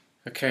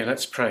Okay,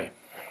 let's pray.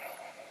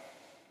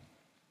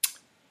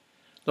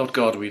 Lord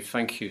God, we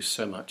thank you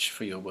so much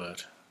for your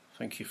word.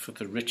 Thank you for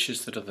the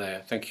riches that are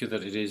there. Thank you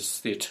that it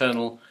is the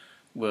eternal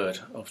word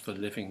of the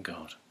living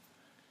God.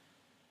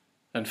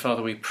 And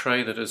Father, we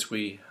pray that as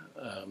we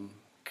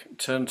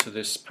turn to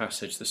this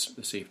passage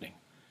this evening,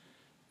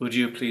 would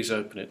you please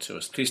open it to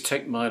us? Please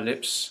take my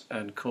lips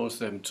and cause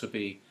them to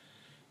be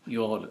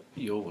your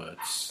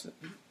words.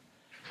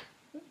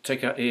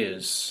 Take our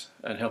ears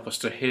and help us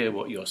to hear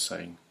what you're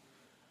saying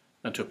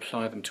and to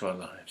apply them to our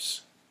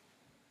lives.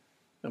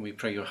 And we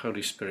pray your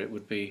Holy Spirit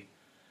would be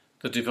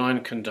the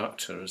divine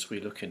conductor as we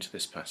look into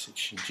this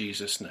passage. In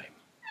Jesus' name,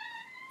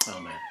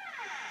 amen.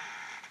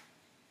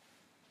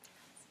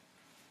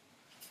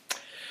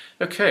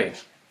 Okay.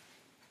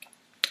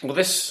 Well,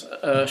 this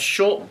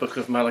short book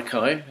of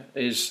Malachi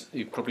is,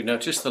 you've probably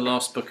noticed, the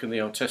last book in the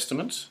Old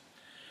Testament.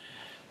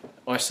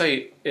 I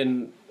say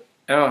in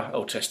our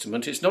Old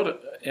Testament, it's not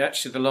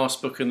actually the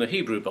last book in the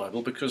Hebrew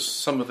Bible because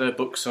some of their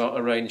books are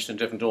arranged in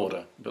different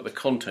order, but the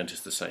content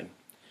is the same.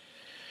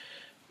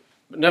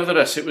 But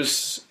nevertheless,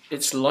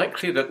 it's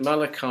likely that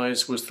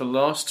Malachi's was the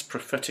last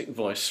prophetic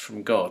voice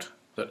from God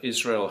that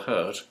Israel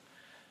heard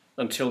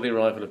until the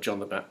arrival of John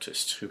the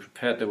Baptist, who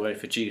prepared the way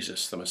for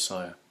Jesus, the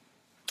Messiah.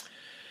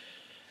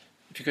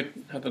 If you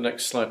could have the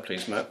next slide,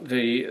 please, Matt.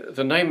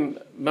 The name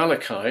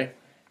Malachi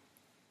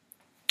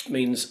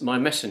means my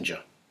messenger.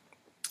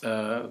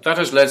 That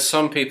has led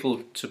some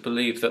people to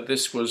believe that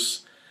this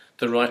was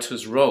the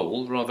writer's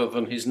role rather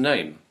than his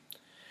name.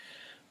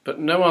 But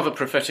no other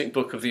prophetic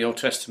book of the Old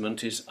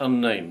Testament is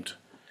unnamed.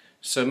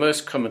 So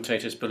most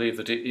commentators believe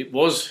that it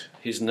was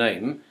his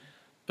name,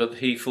 but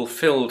he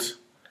fulfilled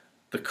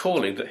the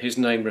calling that his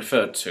name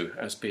referred to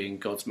as being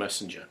God's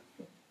messenger.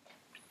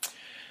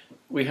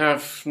 We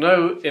have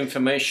no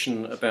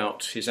information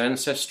about his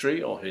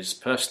ancestry or his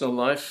personal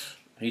life.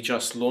 He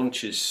just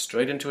launches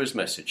straight into his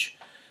message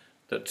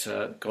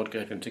that God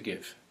gave him to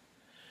give.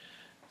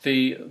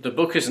 The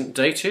book isn't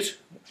dated,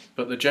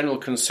 but the general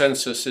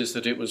consensus is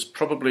that it was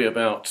probably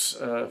about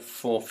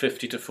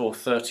 450 to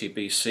 430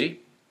 BC.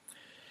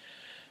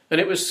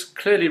 And it was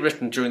clearly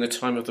written during the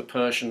time of the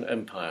Persian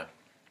Empire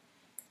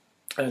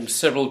and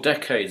several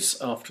decades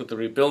after the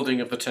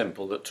rebuilding of the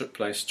temple that took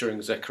place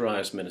during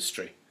Zechariah's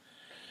ministry.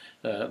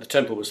 The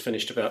temple was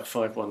finished about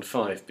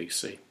 515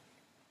 BC.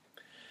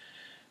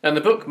 And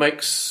the book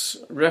makes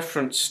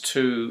reference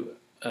to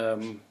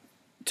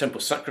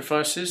temple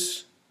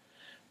sacrifices,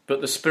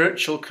 but the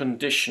spiritual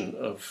condition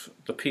of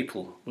the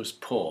people was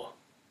poor.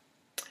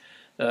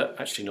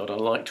 Actually not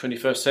unlike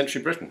 21st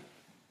century Britain.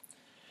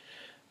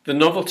 The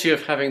novelty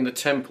of having the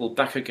temple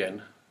back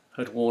again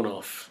had worn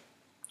off.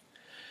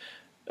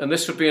 And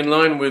this would be in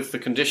line with the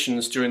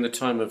conditions during the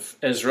time of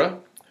Ezra,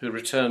 who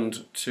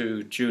returned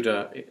to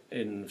Judah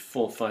in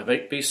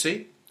 458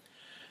 BC,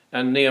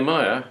 and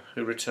Nehemiah,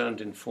 who returned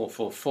in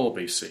 444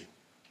 BC.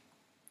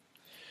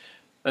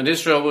 And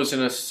Israel was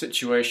in a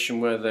situation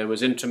where there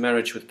was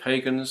intermarriage with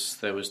pagans,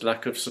 there was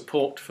lack of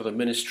support for the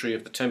ministry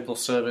of the temple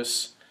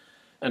service,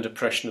 and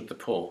oppression of the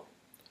poor.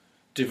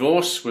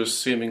 Divorce was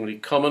seemingly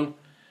common,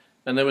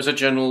 and there was a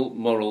general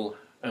moral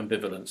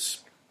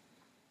ambivalence.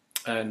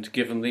 And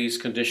given these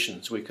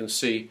conditions, we can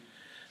see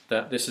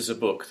that this is a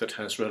book that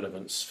has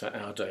relevance for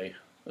our day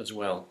as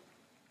well.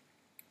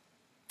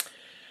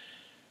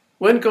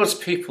 When God's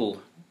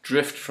people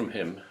drift from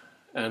him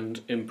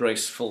and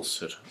embrace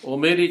falsehood, or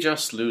merely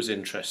just lose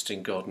interest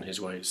in God and his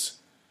ways,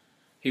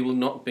 he will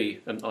not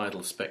be an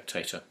idle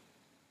spectator,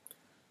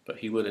 but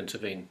he will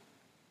intervene.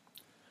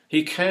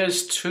 He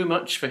cares too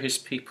much for his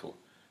people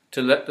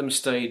to let them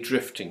stay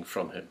drifting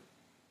from him.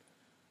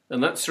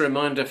 And that's a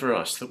reminder for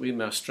us that we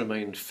must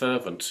remain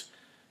fervent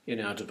in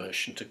our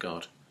devotion to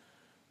God.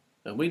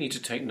 And we need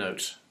to take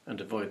note and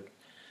avoid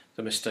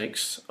the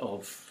mistakes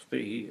of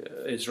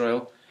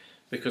Israel,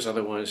 because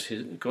otherwise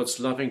God's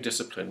loving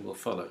discipline will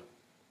follow.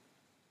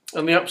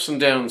 And the ups and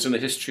downs in the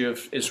history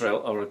of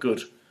Israel are a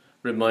good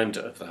reminder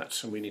of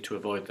that, and we need to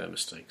avoid their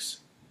mistakes.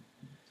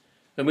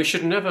 And we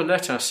should never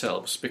let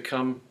ourselves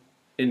become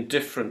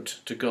indifferent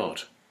to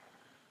God,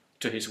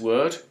 to his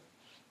word,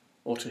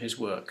 or to his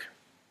work.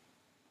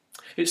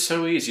 It's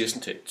so easy,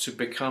 isn't it, to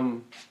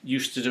become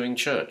used to doing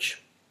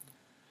church,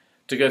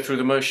 to go through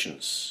the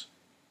motions,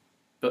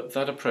 but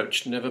that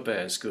approach never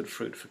bears good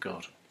fruit for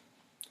God.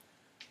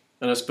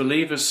 And as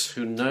believers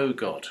who know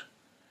God,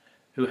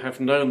 who have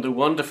known the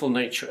wonderful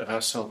nature of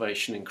our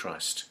salvation in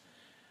Christ,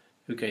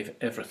 who gave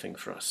everything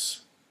for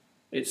us,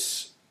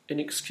 it's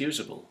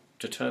inexcusable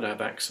to turn our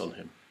backs on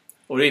him,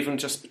 or even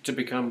just to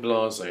become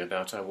blasé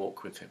about our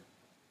walk with him.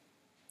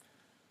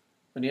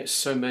 And yet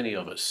so many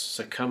of us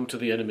succumb to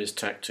the enemy's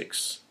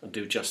tactics and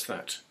do just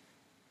that.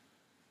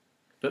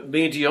 But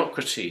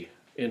mediocrity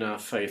in our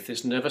faith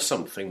is never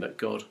something that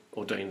God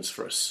ordains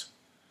for us.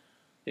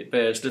 It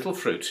bears little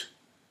fruit,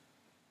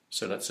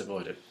 so let's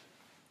avoid it.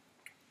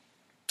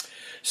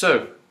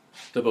 So,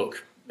 the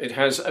book. It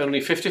has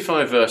only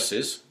 55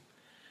 verses,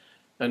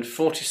 and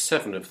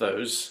 47 of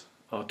those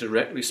are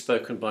directly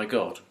spoken by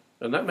God.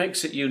 And that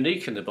makes it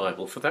unique in the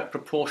Bible for that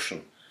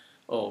proportion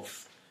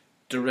of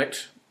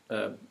direct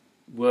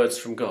words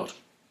from God.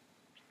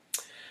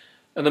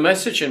 And the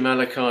message in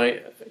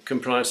Malachi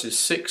comprises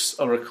 6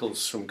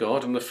 oracles from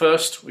God, and the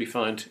first we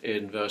find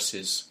in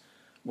verses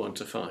 1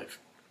 to 5.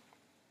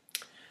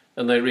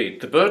 And they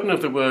read, "The burden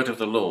of the word of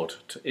the Lord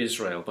to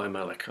Israel by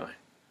Malachi.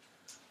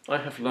 I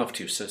have loved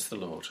you, says the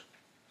Lord.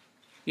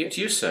 Yet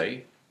you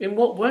say, in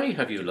what way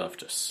have you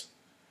loved us?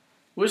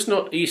 Was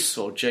not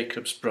Esau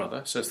Jacob's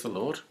brother, says the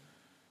Lord?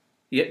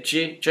 Yet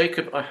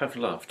Jacob I have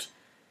loved,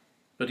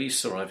 but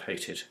Esau I've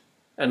hated,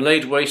 and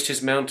laid waste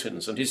his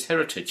mountains and his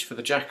heritage for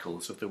the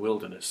jackals of the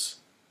wilderness.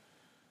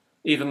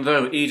 Even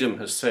though Edom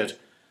has said,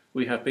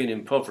 we have been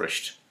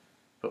impoverished,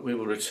 but we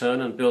will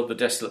return and build the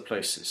desolate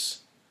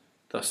places.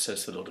 Thus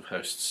says the Lord of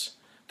hosts,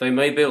 they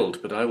may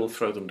build, but I will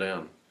throw them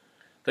down.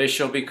 They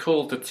shall be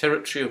called the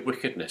territory of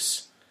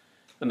wickedness,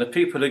 and the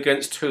people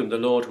against whom the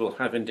Lord will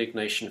have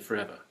indignation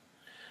forever.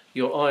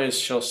 Your eyes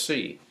shall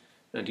see,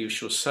 and you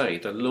shall say,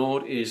 the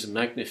Lord is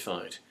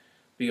magnified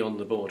beyond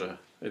the border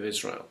of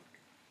Israel."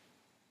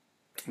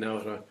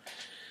 Now,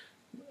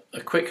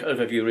 a quick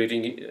overview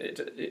reading,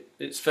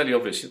 it's fairly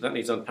obvious that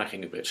needs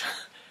unpacking a bit.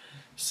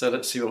 So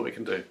let's see what we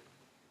can do.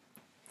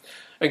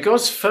 And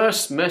God's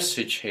first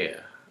message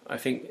here, I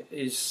think,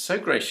 is so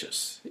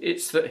gracious.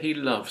 It's that he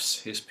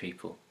loves his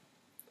people.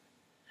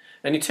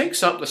 And he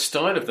takes up the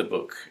style of the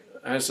book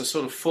as a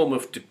sort of form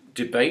of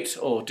debate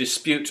or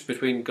dispute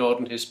between God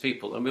and his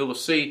people. And we will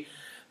see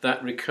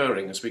that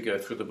recurring as we go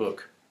through the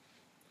book.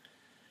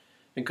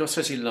 And God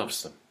says he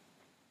loves them.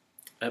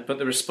 But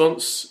the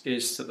response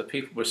is that the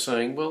people were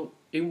saying, well,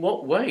 in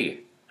what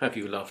way have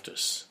you loved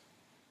us?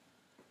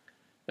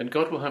 And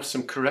God will have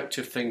some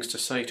corrective things to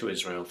say to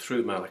Israel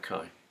through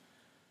Malachi.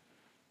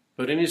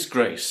 But in his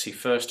grace, he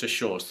first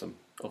assures them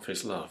of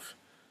his love,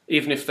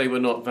 even if they were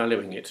not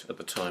valuing it at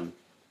the time.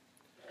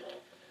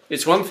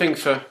 It's one thing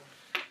for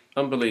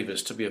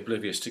unbelievers to be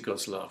oblivious to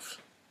God's love,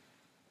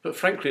 but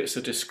frankly it's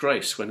a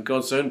disgrace when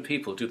God's own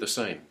people do the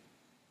same.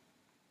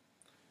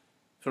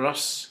 For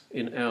us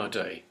in our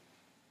day,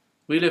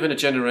 we live in a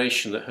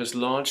generation that has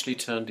largely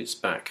turned its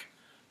back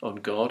on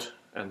God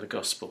and the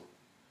gospel.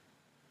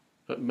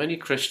 But many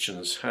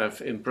Christians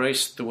have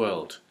embraced the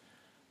world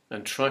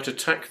and try to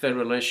tack their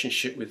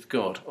relationship with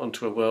God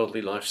onto a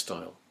worldly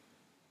lifestyle,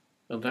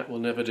 and that will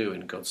never do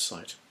in God's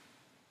sight.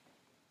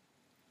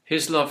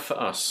 His love for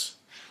us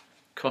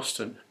cost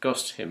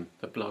him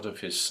the blood of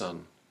his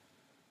Son.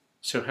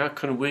 So how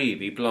can we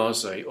be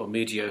blasé or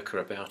mediocre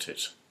about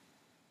it?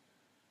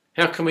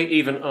 How can we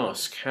even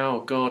ask how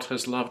God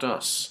has loved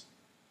us?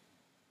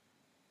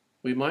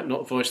 We might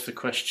not voice the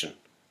question,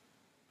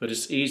 but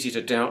it's easy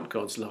to doubt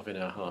God's love in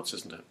our hearts,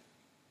 isn't it?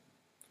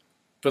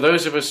 For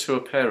those of us who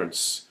are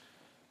parents,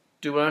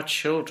 do our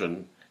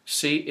children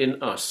see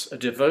in us a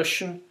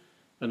devotion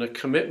and a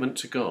commitment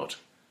to God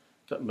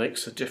that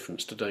makes a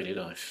difference to daily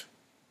life?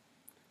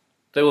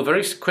 They will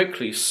very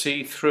quickly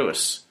see through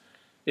us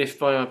if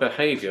by our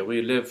behaviour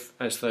we live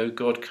as though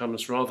God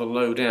comes rather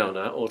low down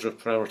our order of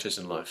priorities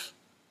in life.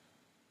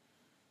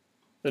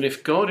 And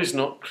if God is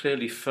not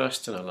clearly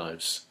first in our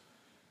lives,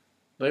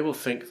 they will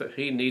think that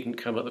he needn't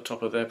come at the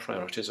top of their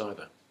priorities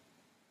either.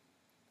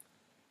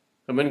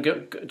 And when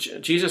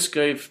Jesus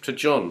gave to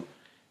John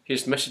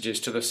his messages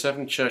to the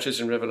 7 churches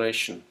in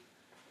Revelation,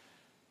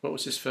 what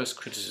was his first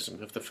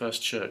criticism of the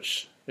first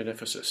church in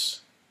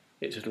Ephesus?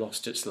 It had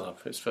lost its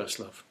love, its first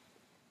love.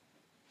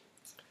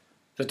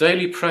 The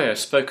daily prayer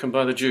spoken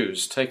by the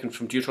Jews, taken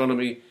from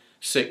Deuteronomy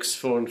 6,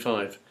 4 and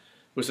 5,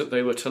 was that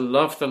they were to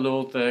love the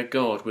Lord their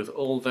God with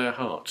all their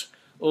heart,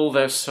 all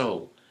their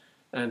soul,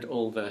 and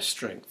all their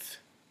strength.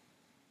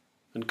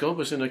 And God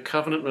was in a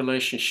covenant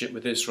relationship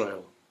with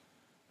Israel,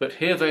 but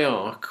here they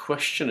are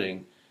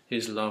questioning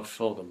his love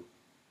for them.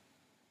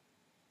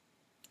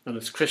 And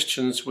as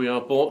Christians, we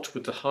are bought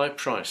with the high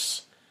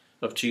price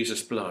of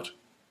Jesus' blood,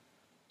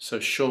 so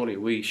surely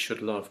we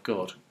should love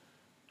God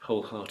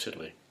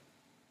wholeheartedly.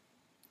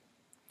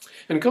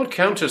 And God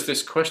counters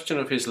this question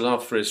of his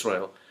love for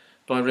Israel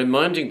by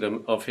reminding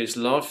them of his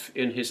love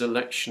in his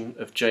election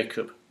of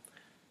Jacob,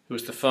 who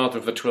was the father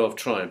of the 12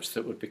 tribes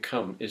that would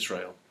become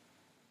Israel.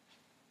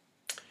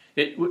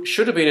 It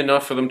should have been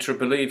enough for them to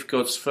believe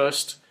God's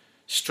first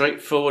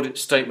straightforward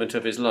statement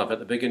of his love at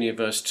the beginning of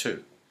verse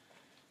 2.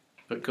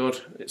 But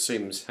God, it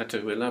seems, had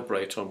to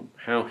elaborate on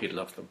how he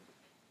loved them.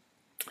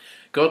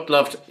 God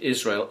loved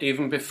Israel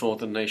even before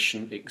the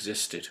nation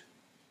existed.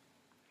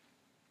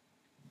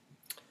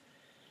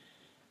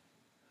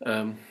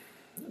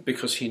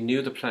 Because he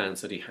knew the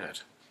plans that he had,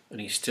 and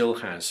he still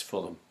has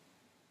for them.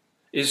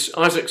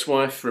 Isaac's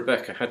wife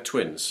Rebekah had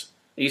twins,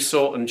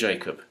 Esau and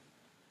Jacob.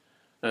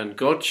 And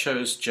God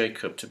chose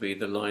Jacob to be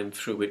the line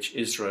through which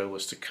Israel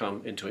was to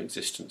come into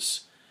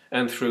existence,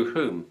 and through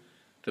whom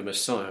the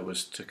Messiah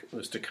was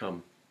to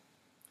come.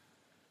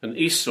 And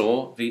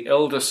Esau, the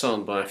elder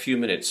son by a few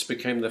minutes,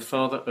 became the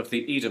father of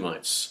the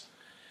Edomites,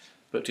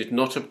 but did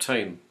not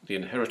obtain the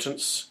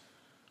inheritance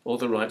or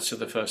the rights of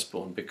the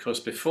firstborn, because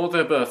before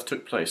their birth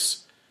took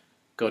place,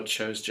 God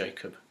chose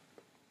Jacob.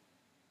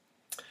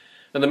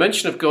 And the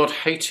mention of God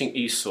hating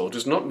Esau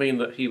does not mean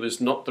that he was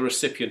not the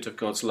recipient of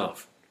God's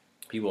love.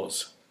 He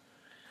was.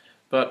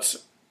 But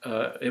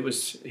he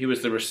was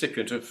the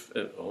recipient of,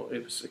 or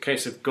it was a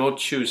case of God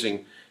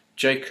choosing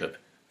Jacob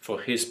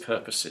for his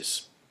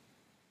purposes.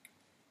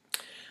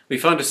 We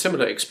find a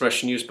similar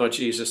expression used by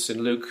Jesus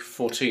in Luke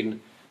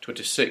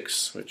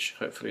 14:26, which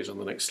hopefully is on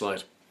the next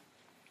slide.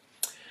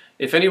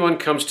 If anyone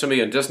comes to me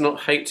and does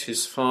not hate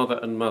his father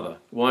and mother,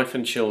 wife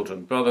and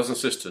children, brothers and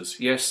sisters,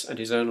 yes, and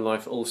his own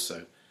life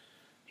also,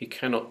 he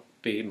cannot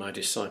be my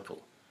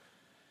disciple.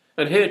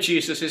 And here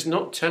Jesus is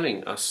not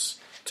telling us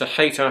to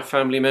hate our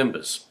family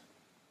members,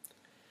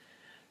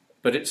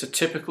 but it's a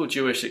typical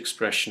Jewish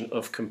expression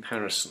of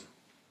comparison.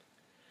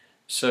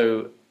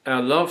 So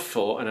our love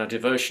for and our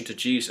devotion to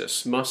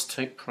Jesus must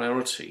take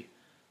priority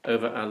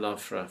over our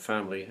love for our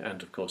family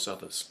and, of course,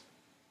 others.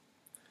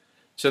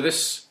 So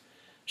this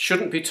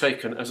shouldn't be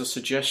taken as a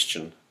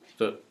suggestion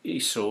that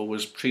Esau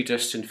was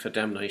predestined for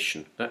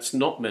damnation. That's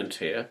not meant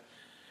here,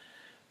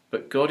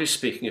 but God is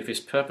speaking of his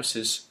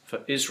purposes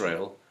for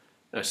Israel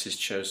as his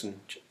chosen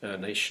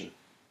nation.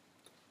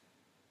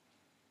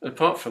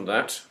 Apart from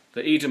that,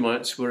 the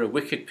Edomites were a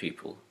wicked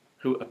people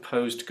who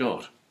opposed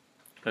God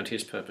and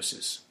his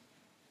purposes.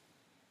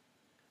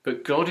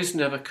 But God is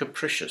never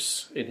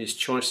capricious in his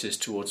choices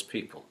towards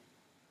people.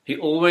 He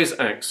always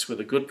acts with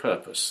a good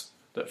purpose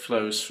that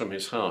flows from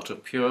his heart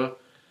of pure,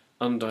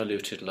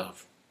 undiluted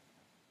love.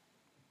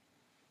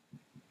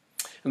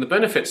 And the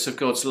benefits of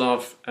God's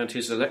love and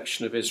his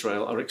election of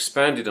Israel are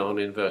expanded on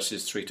in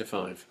verses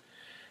 3-5.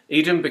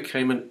 Edom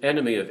became an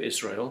enemy of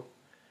Israel,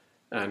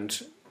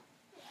 and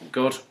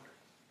God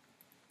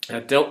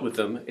had dealt with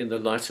them in the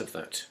light of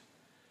that.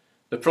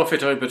 The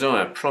prophet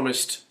Obadiah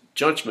promised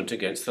judgment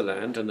against the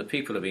land and the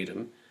people of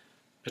Edom,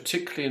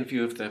 particularly in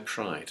view of their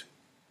pride.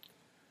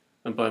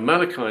 And by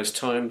Malachi's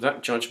time,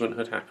 that judgment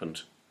had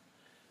happened.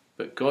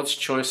 But God's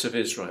choice of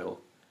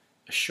Israel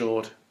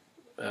assured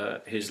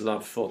his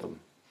love for them.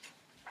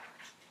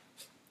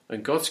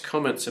 And God's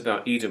comments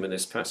about Edom in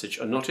this passage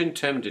are not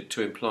intended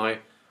to imply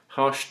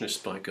harshness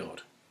by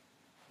God,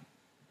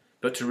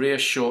 but to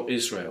reassure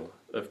Israel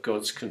of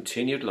God's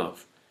continued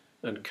love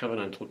and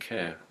covenantal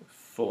care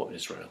for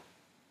Israel.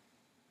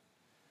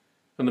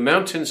 And the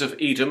mountains of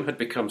Edom had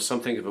become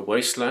something of a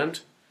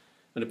wasteland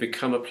and had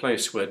become a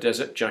place where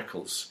desert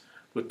jackals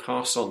would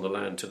pass on the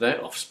land to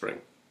their offspring.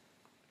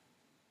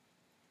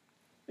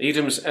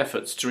 Edom's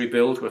efforts to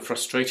rebuild were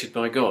frustrated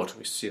by God.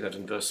 We see that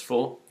in verse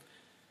 4.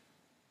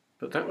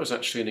 But that was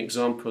actually an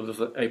example of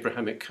the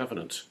Abrahamic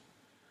covenant,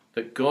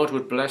 that God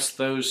would bless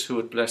those who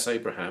would bless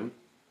Abraham,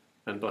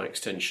 and by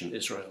extension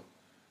Israel,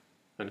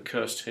 and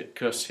curse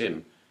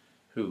him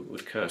who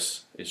would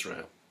curse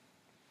Israel.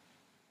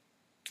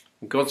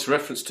 And God's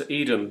reference to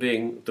Edom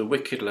being the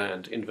wicked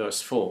land in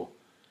verse 4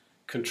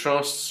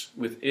 contrasts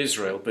with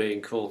Israel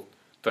being called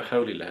the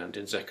Holy Land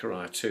in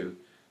Zechariah 2,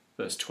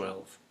 verse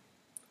 12.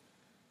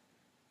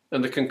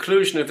 And the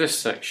conclusion of this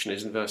section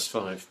is in verse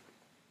 5.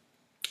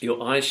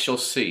 Your eyes shall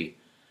see,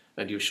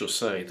 and you shall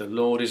say, the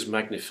Lord is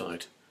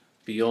magnified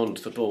beyond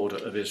the border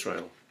of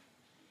Israel.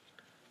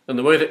 And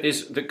the way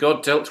that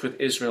God dealt with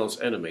Israel's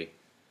enemy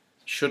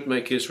should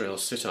make Israel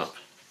sit up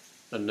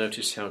and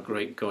notice how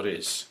great God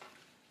is,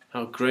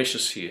 how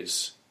gracious he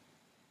is,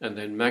 and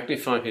then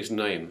magnify his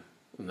name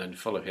and then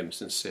follow him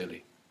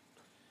sincerely.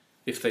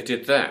 If they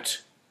did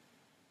that,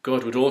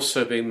 God would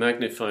also be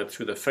magnified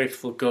through the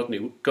faithful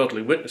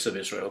godly witness of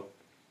Israel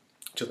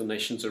to the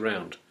nations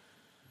around.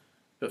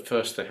 But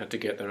first they had to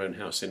get their own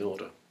house in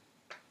order.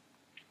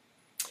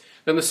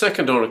 Then the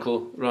second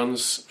oracle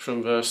runs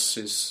from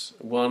verses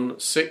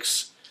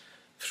 1:6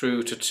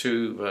 through to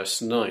 2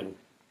 verse 9.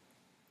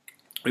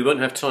 We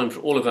won't have time for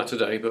all of that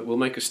today, but we'll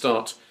make a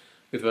start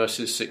with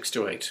verses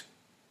 6-8.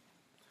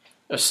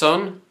 A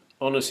son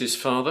honours his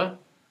father,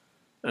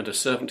 and a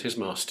servant his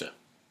master.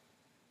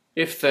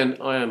 If then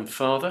I am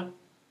father,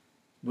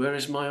 where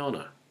is my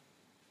honour?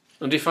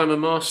 And if I'm a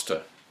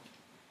master,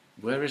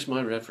 where is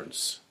my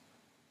reverence?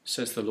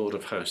 Says the Lord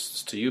of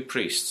hosts to you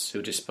priests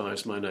who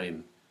despise my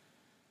name.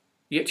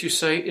 Yet you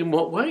say, in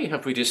what way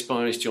have we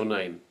despised your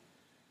name?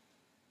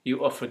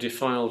 You offer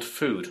defiled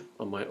food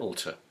on my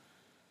altar.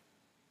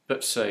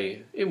 But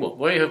say, in what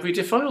way have we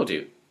defiled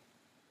you?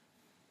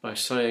 By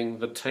saying,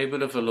 the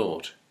table of the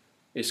Lord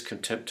is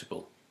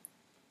contemptible.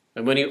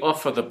 And when you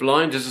offer the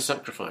blind as a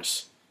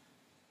sacrifice,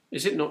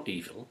 is it not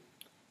evil?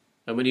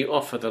 And when you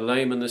offer the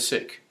lame and the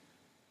sick,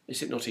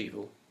 is it not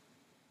evil?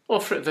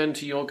 Offer it then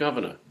to your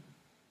governor.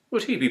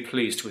 Would he be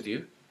pleased with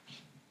you?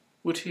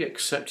 Would he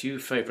accept you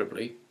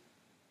favourably?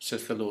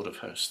 Says the Lord of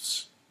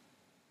hosts.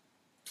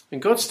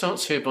 And God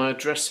starts here by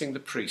addressing the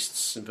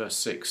priests in verse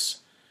 6.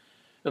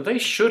 And they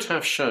should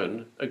have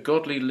shown a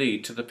godly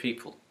lead to the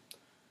people,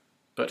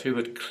 but who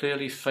had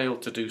clearly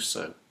failed to do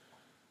so,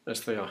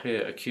 as they are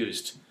here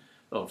accused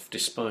of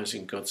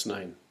despising God's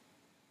name.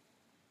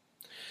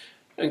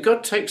 And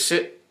God takes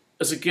it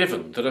as a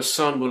given that a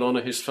son will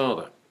honour his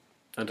father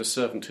and a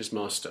servant his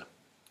master.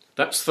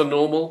 That's the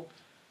normal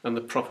and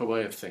the proper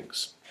way of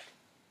things.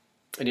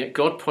 And yet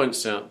God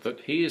points out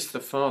that he is the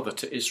father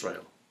to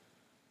Israel,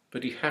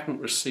 but he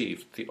hadn't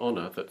received the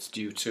honour that's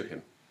due to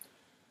him.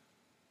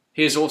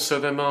 He is also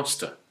their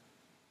master,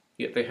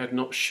 yet they had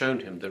not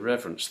shown him the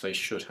reverence they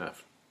should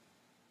have.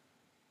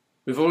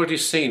 We've already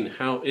seen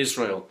how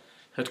Israel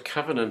had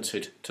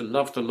covenanted to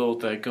love the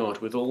Lord their God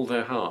with all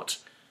their heart,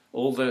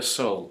 all their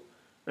soul,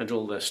 and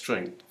all their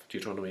strength,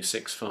 Deuteronomy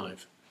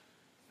 6:5.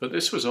 But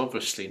this was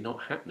obviously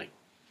not happening,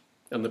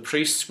 and the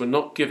priests were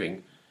not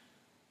giving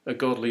a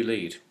godly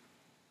lead.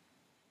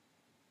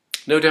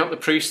 No doubt the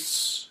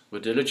priests were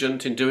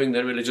diligent in doing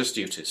their religious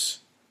duties,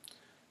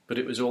 but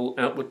it was all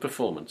outward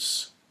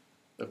performance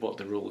of what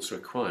the rules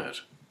required,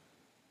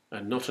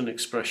 and not an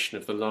expression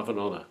of the love and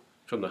honour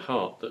from the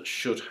heart that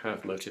should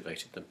have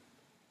motivated them.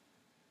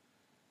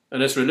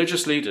 And as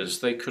religious leaders,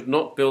 they could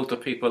not build the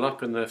people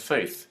up in their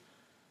faith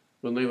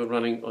when they were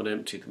running on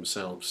empty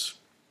themselves.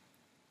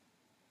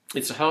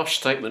 It's a harsh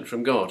statement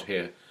from God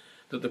here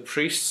that the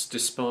priests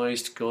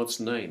despised God's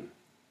name.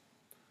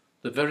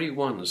 The very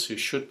ones who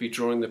should be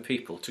drawing the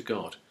people to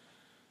God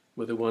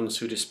were the ones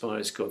who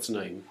despised God's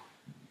name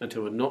and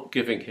who were not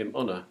giving him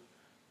honour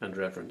and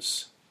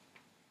reverence.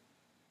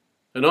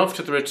 And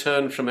after the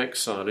return from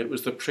exile, it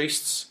was the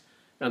priests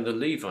and the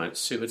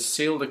Levites who had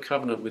sealed a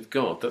covenant with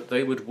God that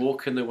they would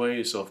walk in the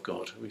ways of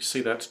God. We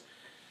see that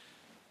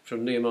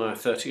from Nehemiah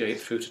 38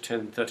 through to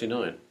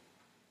 10:39.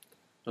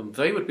 And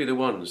they would be the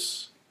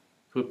ones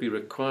who would be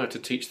required to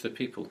teach the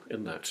people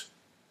in that.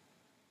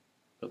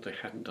 But they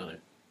hadn't done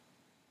it.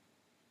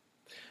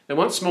 And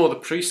once more, the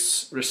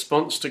priest's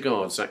response to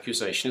God's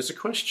accusation is a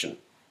question.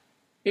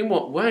 In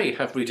what way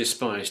have we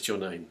despised your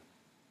name?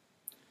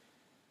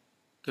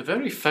 The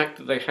very fact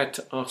that they had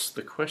to ask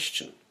the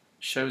question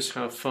shows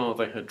how far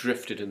they had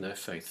drifted in their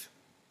faith.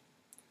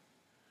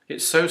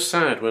 It's so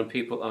sad when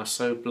people are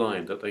so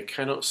blind that they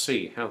cannot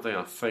see how they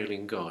are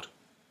failing God.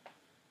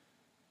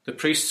 The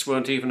priests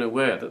weren't even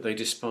aware that they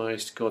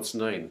despised God's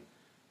name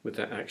with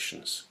their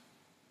actions.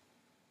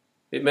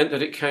 It meant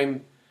that it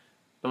came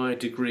by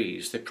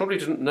degrees. They probably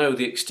didn't know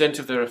the extent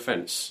of their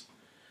offence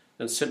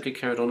and simply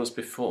carried on as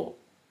before,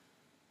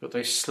 but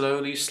they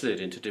slowly slid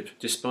into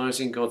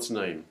despising God's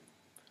name,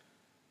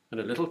 and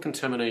a little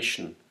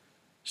contamination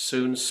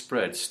soon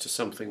spreads to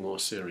something more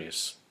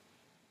serious.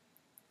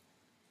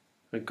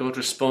 And God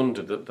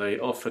responded that they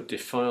offered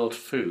defiled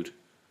food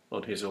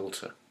on his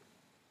altar.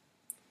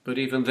 But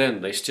even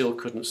then they still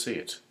couldn't see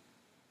it.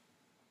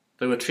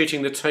 They were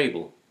treating the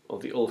table or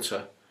the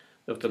altar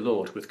of the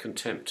Lord with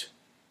contempt.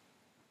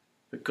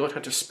 But God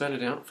had to spell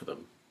it out for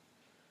them,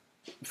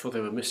 for they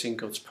were missing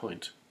God's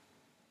point.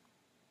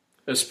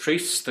 As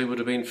priests, they would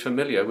have been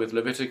familiar with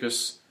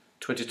Leviticus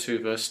 22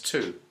 verse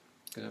 2.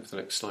 Can I have the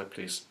next slide,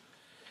 please?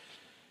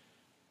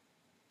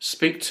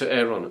 Speak to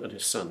Aaron and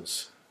his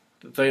sons,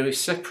 that they may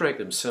separate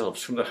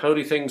themselves from the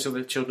holy things of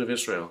the children of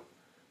Israel,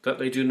 that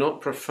they do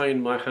not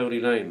profane my holy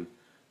name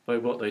by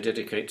what they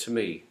dedicate to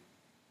me.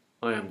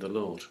 I am the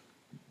Lord.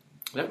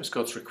 That was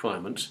God's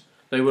requirement.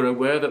 They were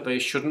aware that they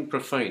shouldn't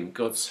profane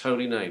God's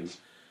holy name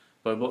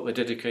by what they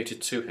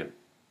dedicated to him.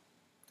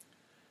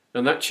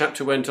 And that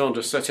chapter went on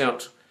to set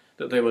out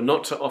that they were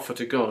not to offer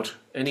to God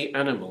any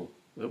animal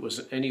that was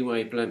in any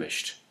way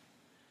blemished,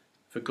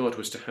 for God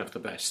was to have the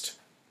best.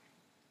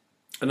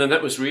 And then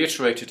that was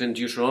reiterated in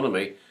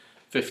Deuteronomy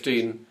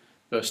 15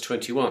 verse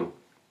 21.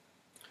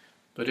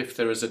 But if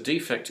there is a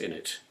defect in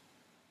it,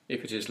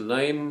 if it is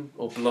lame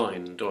or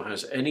blind or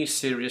has any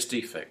serious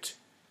defect,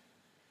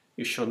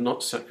 you shall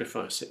not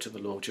sacrifice it to the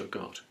Lord your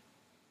God.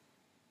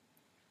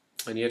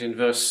 And yet in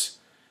verse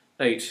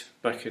 8,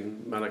 back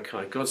in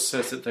Malachi, God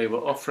says that they were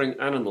offering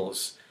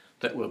animals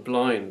that were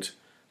blind,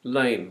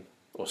 lame,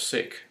 or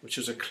sick, which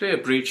was a clear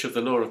breach of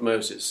the law of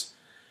Moses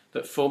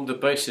that formed the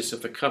basis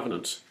of the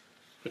covenant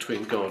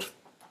between God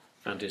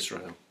and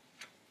Israel.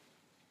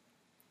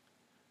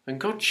 And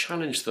God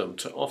challenged them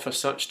to offer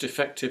such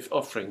defective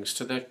offerings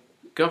to their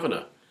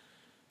governor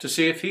to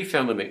see if he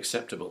found them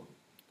acceptable.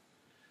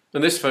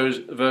 And this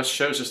verse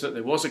shows us that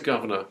there was a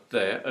governor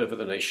there over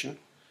the nation,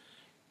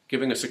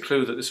 giving us a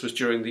clue that this was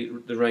during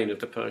the reign of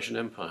the Persian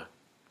Empire.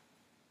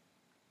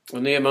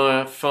 And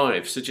Nehemiah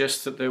 5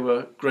 suggests that there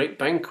were great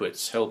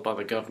banquets held by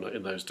the governor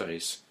in those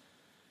days,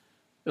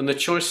 and the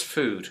choice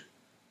food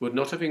would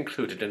not have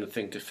included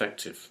anything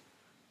defective,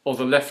 or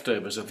the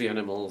leftovers of the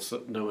animals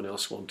that no one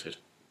else wanted.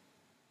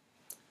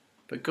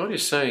 But God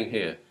is saying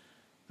here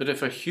that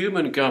if a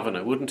human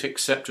governor wouldn't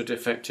accept a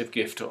defective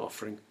gift or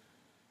offering,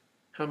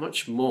 how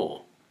much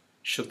more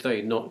should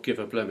they not give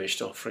a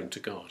blemished offering to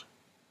God?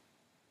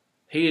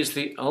 He is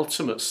the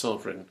ultimate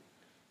sovereign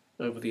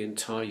over the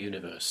entire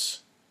universe,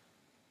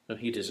 and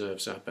he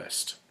deserves our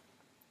best.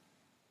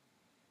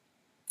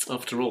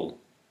 After all,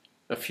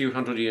 a few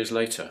hundred years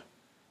later,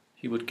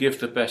 he would give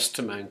the best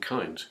to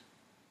mankind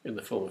in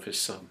the form of his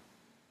Son.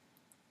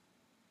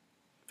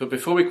 But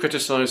before we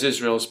criticise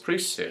Israel's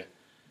priests here,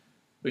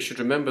 we should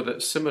remember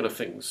that similar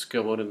things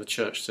go on in the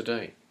church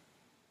today.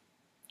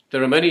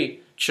 There are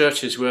many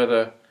churches where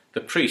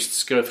the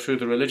priests go through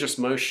the religious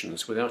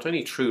motions without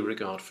any true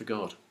regard for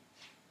God.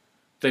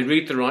 They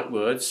read the right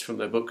words from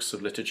their books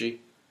of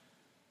liturgy,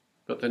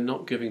 but they're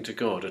not giving to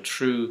God a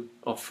true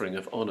offering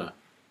of honour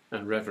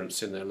and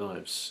reverence in their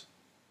lives.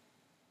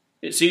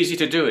 It's easy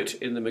to do it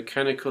in the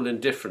mechanical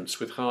indifference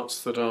with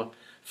hearts that are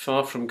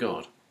far from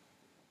God.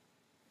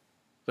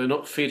 They're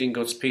not feeding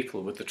God's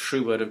people with the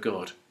true word of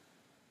God,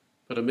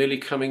 but are merely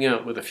coming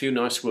out with a few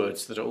nice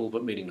words that are all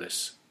but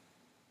meaningless.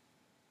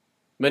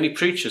 Many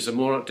preachers are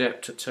more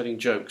adept at telling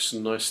jokes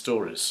and nice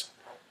stories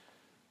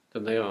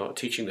than they are at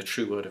teaching the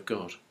true word of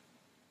God.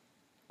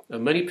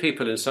 And many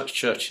people in such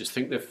churches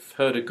think they've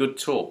heard a good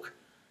talk,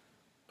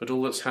 but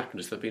all that's happened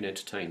is they've been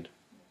entertained.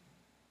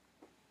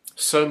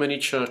 So many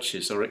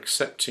churches are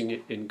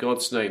accepting in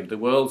God's name the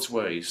world's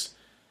ways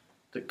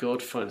that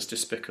God finds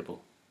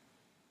despicable,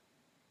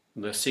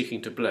 and they're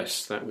seeking to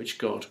bless that which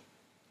God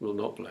will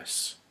not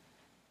bless.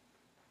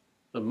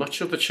 And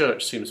much of the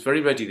church seems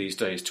very ready these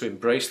days to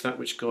embrace that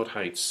which God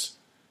hates,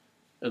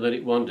 and then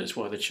it wonders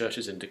why the church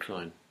is in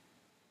decline.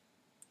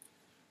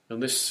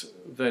 And this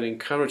then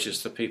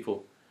encourages the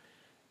people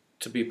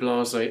to be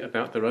blasé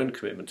about their own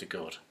commitment to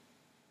God,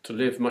 to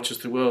live much as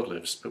the world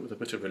lives, but with a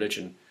bit of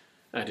religion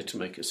added to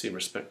make it seem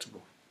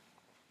respectable.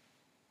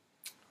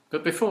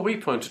 But before we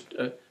point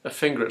a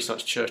finger at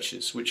such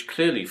churches, which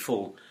clearly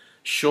fall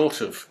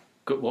short of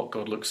what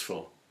God looks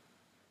for,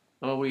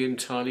 are we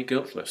entirely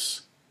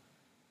guiltless?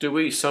 Do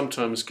we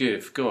sometimes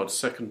give God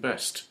second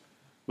best,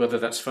 whether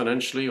that's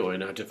financially or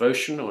in our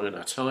devotion or in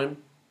our time?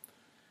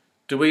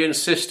 Do we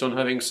insist on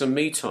having some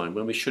me time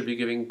when we should be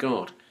giving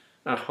God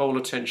our whole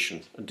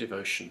attention and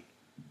devotion?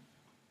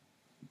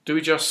 Do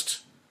we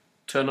just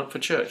turn up for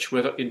church,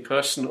 whether in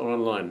person or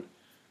online,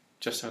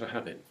 just out of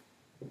habit,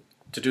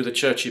 to do the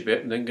churchy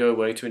bit and then go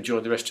away to enjoy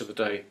the rest of the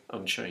day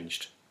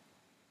unchanged?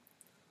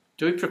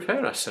 Do we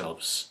prepare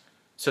ourselves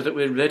so that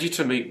we're ready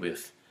to meet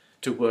with,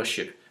 to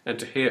worship and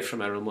to hear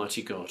from our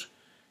Almighty God,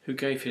 who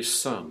gave his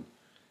Son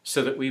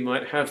so that we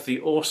might have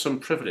the awesome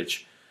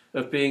privilege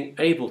of being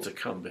able to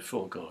come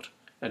before God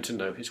and to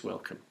know his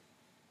welcome?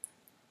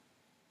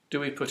 Do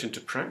we put into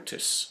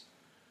practice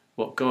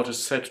what God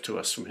has said to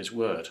us from his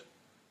word,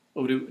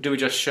 or do we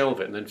just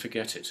shelve it and then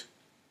forget it?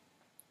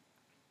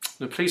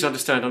 Now, please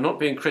understand, I'm not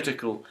being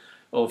critical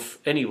of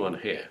anyone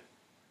here.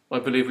 I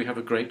believe we have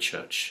a great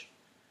church,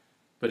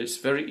 but it's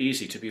very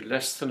easy to be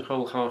less than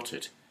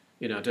wholehearted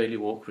in our daily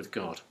walk with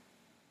God.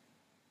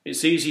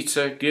 It's easy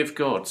to give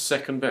God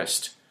second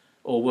best,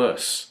 or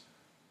worse,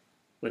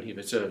 when he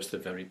deserves the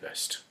very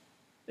best,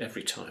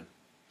 every time.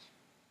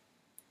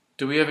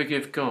 Do we ever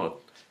give God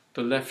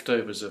the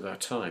leftovers of our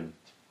time,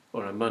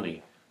 or our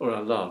money, or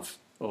our love,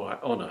 or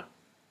our honour,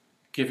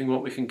 giving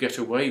what we can get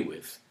away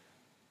with,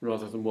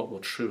 rather than what will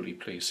truly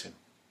please him?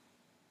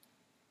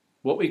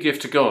 What we give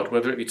to God,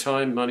 whether it be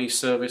time, money,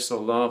 service,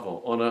 or love,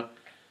 or honour,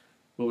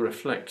 will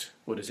reflect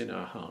what is in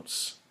our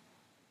hearts.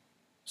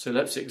 So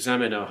let's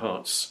examine our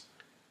hearts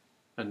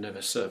and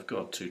never serve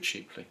God too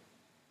cheaply.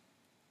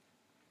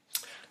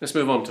 Let's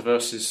move on to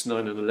verses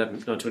 9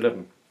 to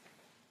 11.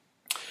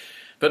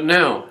 But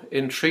now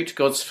entreat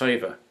God's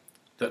favour,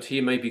 that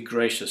he may be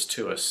gracious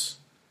to us.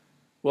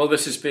 While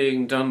this is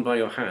being done by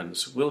your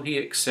hands, will he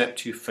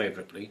accept you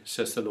favourably,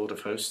 says the Lord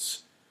of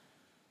hosts?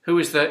 Who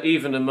is there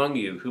even among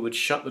you who would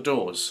shut the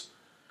doors,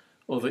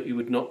 or that you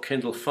would not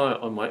kindle fire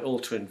on my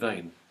altar in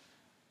vain?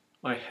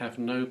 I have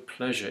no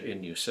pleasure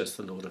in you, says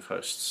the Lord of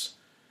hosts,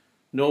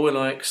 nor will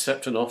I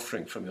accept an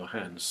offering from your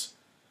hands.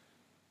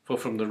 For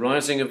from the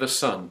rising of the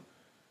sun,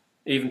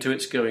 even to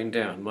its going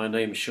down, my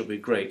name shall be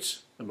great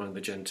among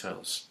the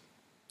Gentiles.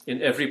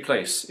 In every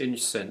place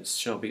incense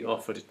shall be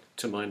offered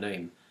to my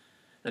name,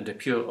 and a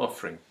pure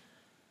offering,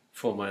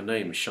 for my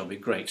name shall be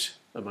great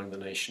among the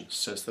nations,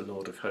 says the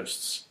Lord of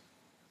hosts.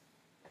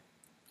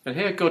 And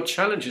here God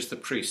challenges the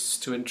priests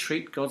to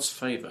entreat God's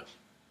favour.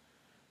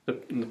 The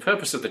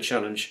purpose of the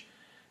challenge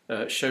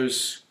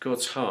shows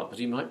God's heart, that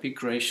he might be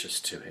gracious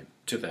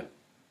to them.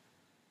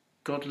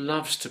 God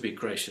loves to be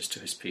gracious to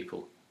his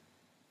people,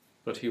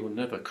 but he will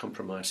never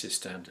compromise his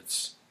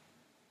standards.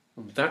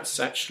 And that's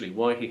actually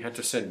why he had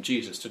to send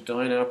Jesus to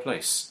die in our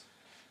place,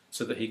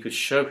 so that he could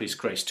show his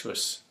grace to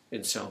us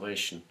in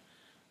salvation,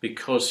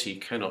 because he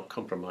cannot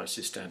compromise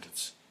his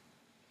standards.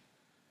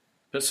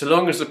 But so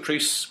long as the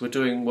priests were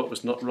doing what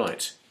was not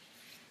right,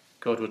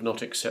 God would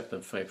not accept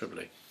them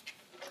favourably.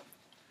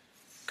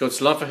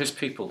 God's love for his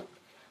people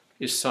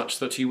is such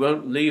that he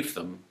won't leave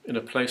them in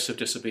a place of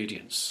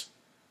disobedience.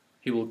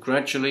 He will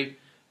gradually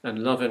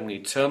and lovingly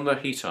turn their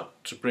heat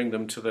up to bring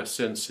them to their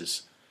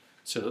senses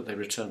so that they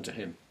return to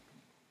him.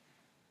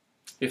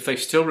 If they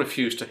still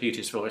refuse to heed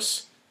his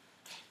voice,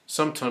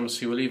 sometimes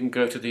he will even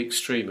go to the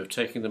extreme of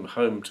taking them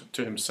home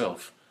to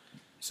himself,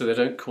 so they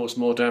don't cause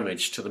more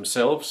damage to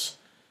themselves,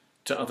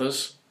 to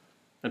others,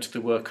 and to the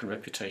work and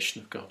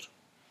reputation of God.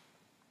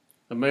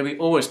 And may we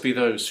always be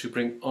those who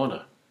bring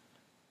honour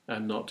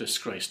and not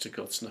disgrace to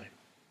God's name.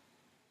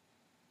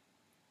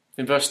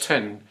 In verse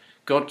 10,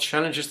 God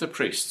challenges the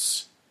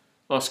priests,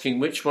 asking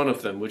which one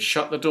of them would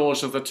shut the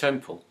doors of the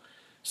temple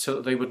so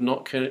that they would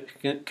not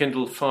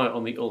kindle fire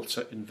on the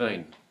altar in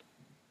vain.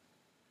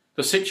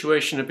 The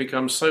situation had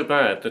become so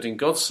bad that in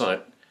God's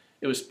sight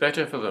it was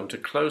better for them to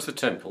close the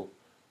temple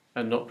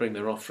and not bring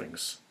their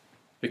offerings,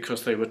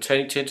 because they were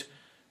tainted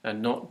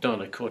and not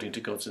done according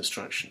to God's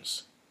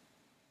instructions.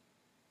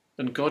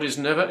 And God is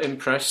never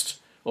impressed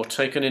or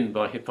taken in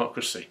by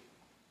hypocrisy.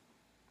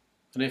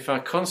 And if our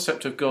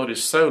concept of God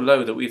is so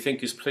low that we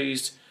think He's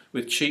pleased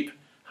with cheap,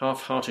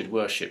 half-hearted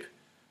worship,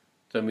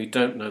 then we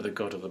don't know the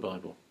God of the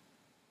Bible.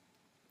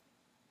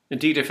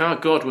 Indeed, if our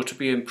God were to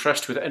be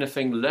impressed with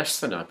anything less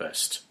than our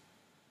best,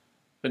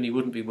 then He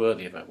wouldn't be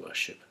worthy of our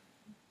worship.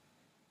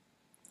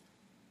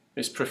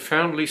 It's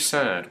profoundly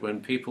sad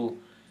when people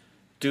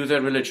do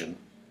their religion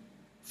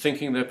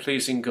thinking they're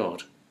pleasing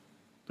God,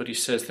 but He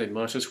says they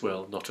might as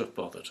well not have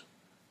bothered.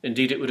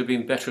 Indeed, it would have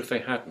been better if they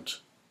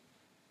hadn't.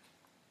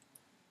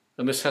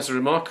 And this has a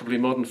remarkably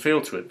modern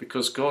feel to it,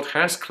 because God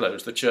has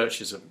closed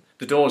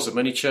the doors of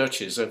many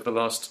churches over the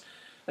last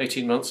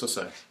 18 months or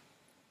so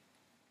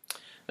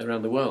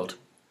around the world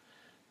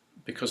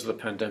because of the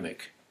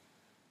pandemic.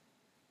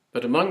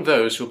 But among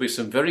those will be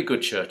some very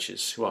good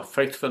churches who are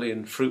faithfully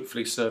and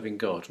fruitfully serving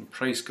God, and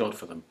praise God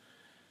for them.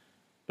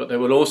 But there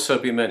will also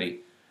be many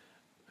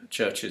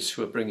churches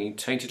who are bringing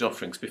tainted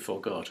offerings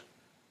before God,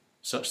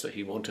 such that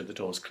He wanted the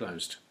doors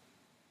closed.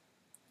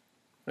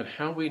 And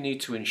how we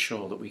need to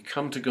ensure that we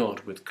come to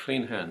God with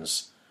clean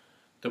hands,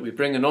 that we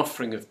bring an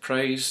offering of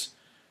praise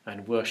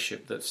and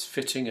worship that's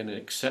fitting and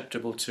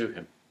acceptable to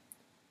Him.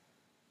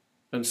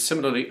 And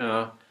similarly,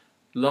 our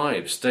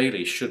lives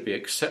daily should be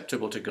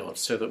acceptable to God,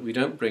 so that we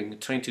don't bring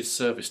tainted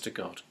service to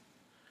God,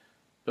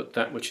 but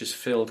that which is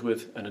filled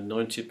with and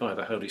anointed by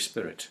the Holy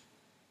Spirit.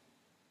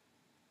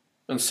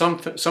 And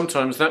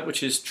sometimes that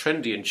which is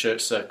trendy in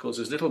church circles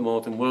is little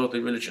more than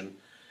worldly religion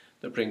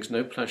that brings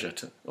no pleasure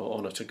or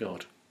honour to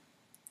God.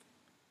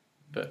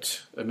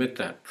 But amid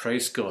that,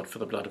 praise God for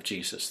the blood of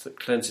Jesus that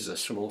cleanses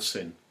us from all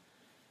sin.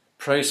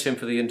 Praise Him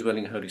for the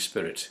indwelling Holy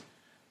Spirit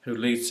who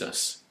leads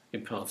us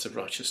in paths of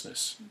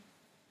righteousness.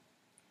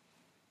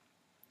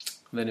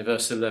 And then in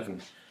verse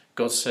 11,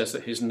 God says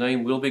that His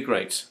name will be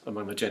great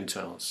among the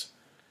Gentiles.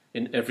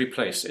 In every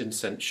place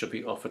incense shall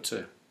be offered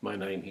to my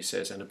name, He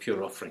says, and a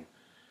pure offering.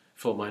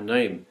 For my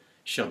name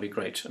shall be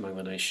great among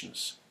the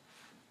nations.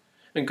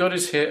 And God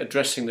is here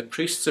addressing the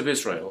priests of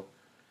Israel,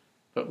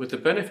 but with the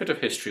benefit of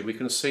history we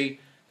can see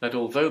that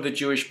although the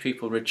Jewish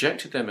people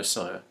rejected their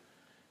Messiah,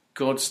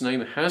 God's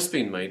name has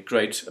been made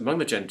great among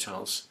the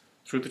Gentiles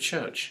through the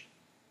church.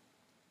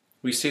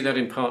 We see that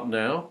in part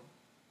now,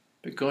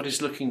 but God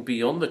is looking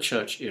beyond the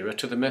church era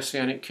to the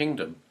Messianic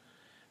kingdom,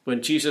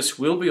 when Jesus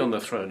will be on the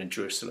throne in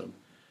Jerusalem,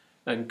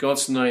 and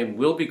God's name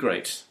will be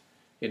great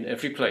in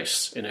every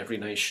place, in every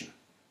nation.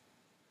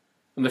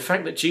 And the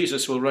fact that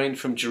Jesus will reign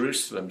from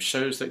Jerusalem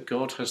shows that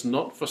God has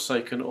not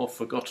forsaken or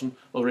forgotten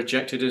or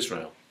rejected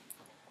Israel.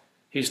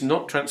 He's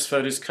not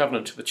transferred His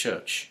covenant to the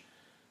church,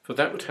 for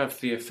that would have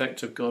the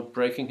effect of God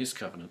breaking His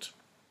covenant.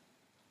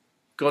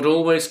 God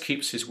always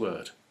keeps His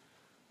word,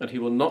 and He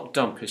will not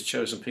dump His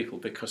chosen people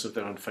because of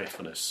their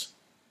unfaithfulness.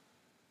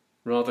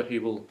 Rather, He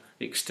will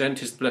extend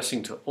His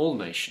blessing to all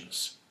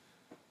nations,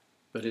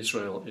 but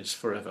Israel is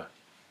forever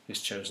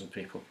His chosen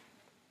people.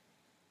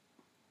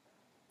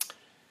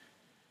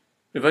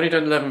 We've only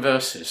done 11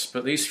 verses,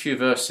 but these few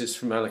verses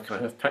from Malachi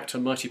have packed a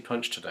mighty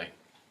punch today.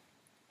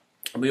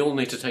 And we all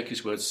need to take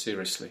His words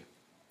seriously.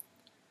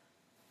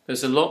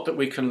 There's a lot that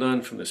we can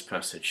learn from this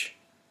passage,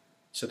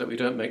 so that we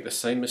don't make the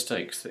same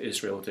mistakes that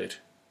Israel did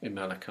in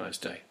Malachi's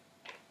day.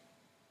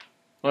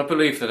 I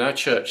believe that our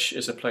church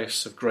is a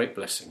place of great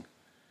blessing,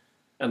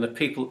 and the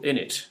people in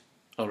it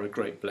are a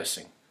great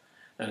blessing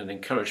and an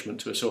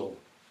encouragement to us all.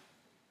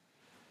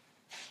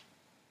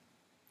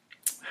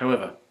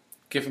 However,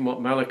 given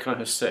what Malachi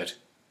has said,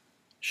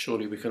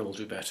 surely we can all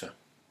do better.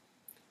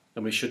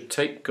 And we should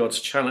take God's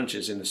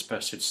challenges in this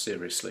passage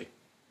seriously.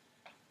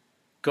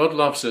 God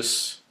loves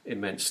us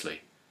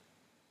immensely,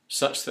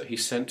 such that He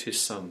sent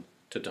His Son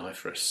to die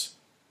for us.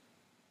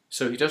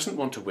 So He doesn't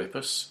want to whip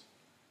us,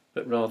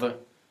 but rather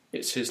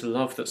it's His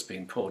love that's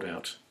being poured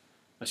out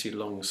as He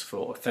longs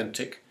for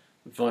authentic,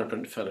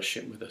 vibrant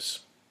fellowship with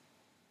us.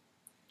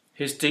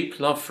 His deep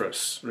love for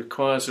us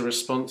requires a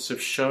response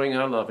of showing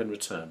our love in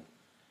return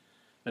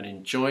and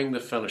enjoying the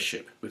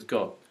fellowship with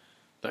God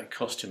that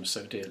cost Him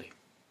so dearly.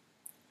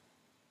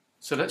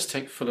 So let's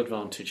take full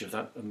advantage of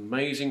that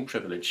amazing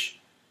privilege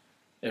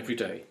every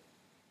day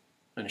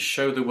and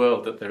show the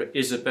world that there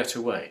is a better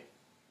way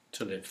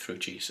to live through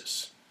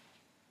Jesus.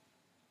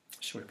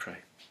 Shall we pray?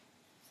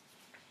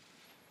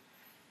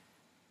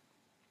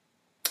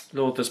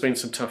 Lord, there's been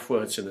some tough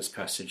words in this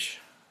passage,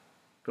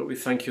 but we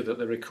thank You that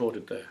they're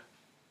recorded there.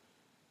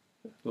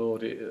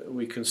 Lord,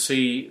 we can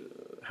see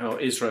how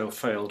Israel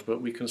failed,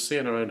 but we can see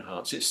in our own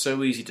hearts it's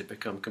so easy to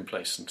become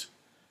complacent.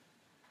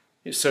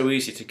 It's so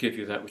easy to give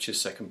You that which is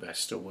second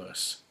best or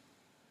worse.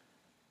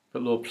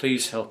 But Lord,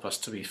 please help us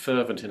to be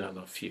fervent in our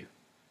love for You.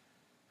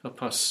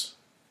 Help us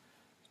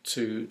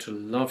to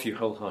love You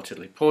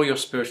wholeheartedly. Pour Your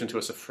Spirit into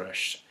us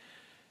afresh.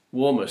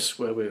 Warm us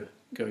where we're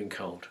going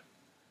cold.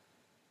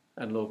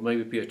 And Lord, may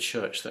we be a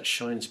church that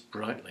shines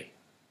brightly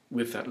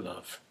with that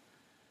love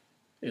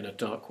in a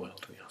dark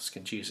world, we ask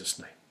in Jesus'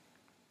 name.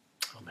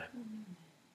 Amen.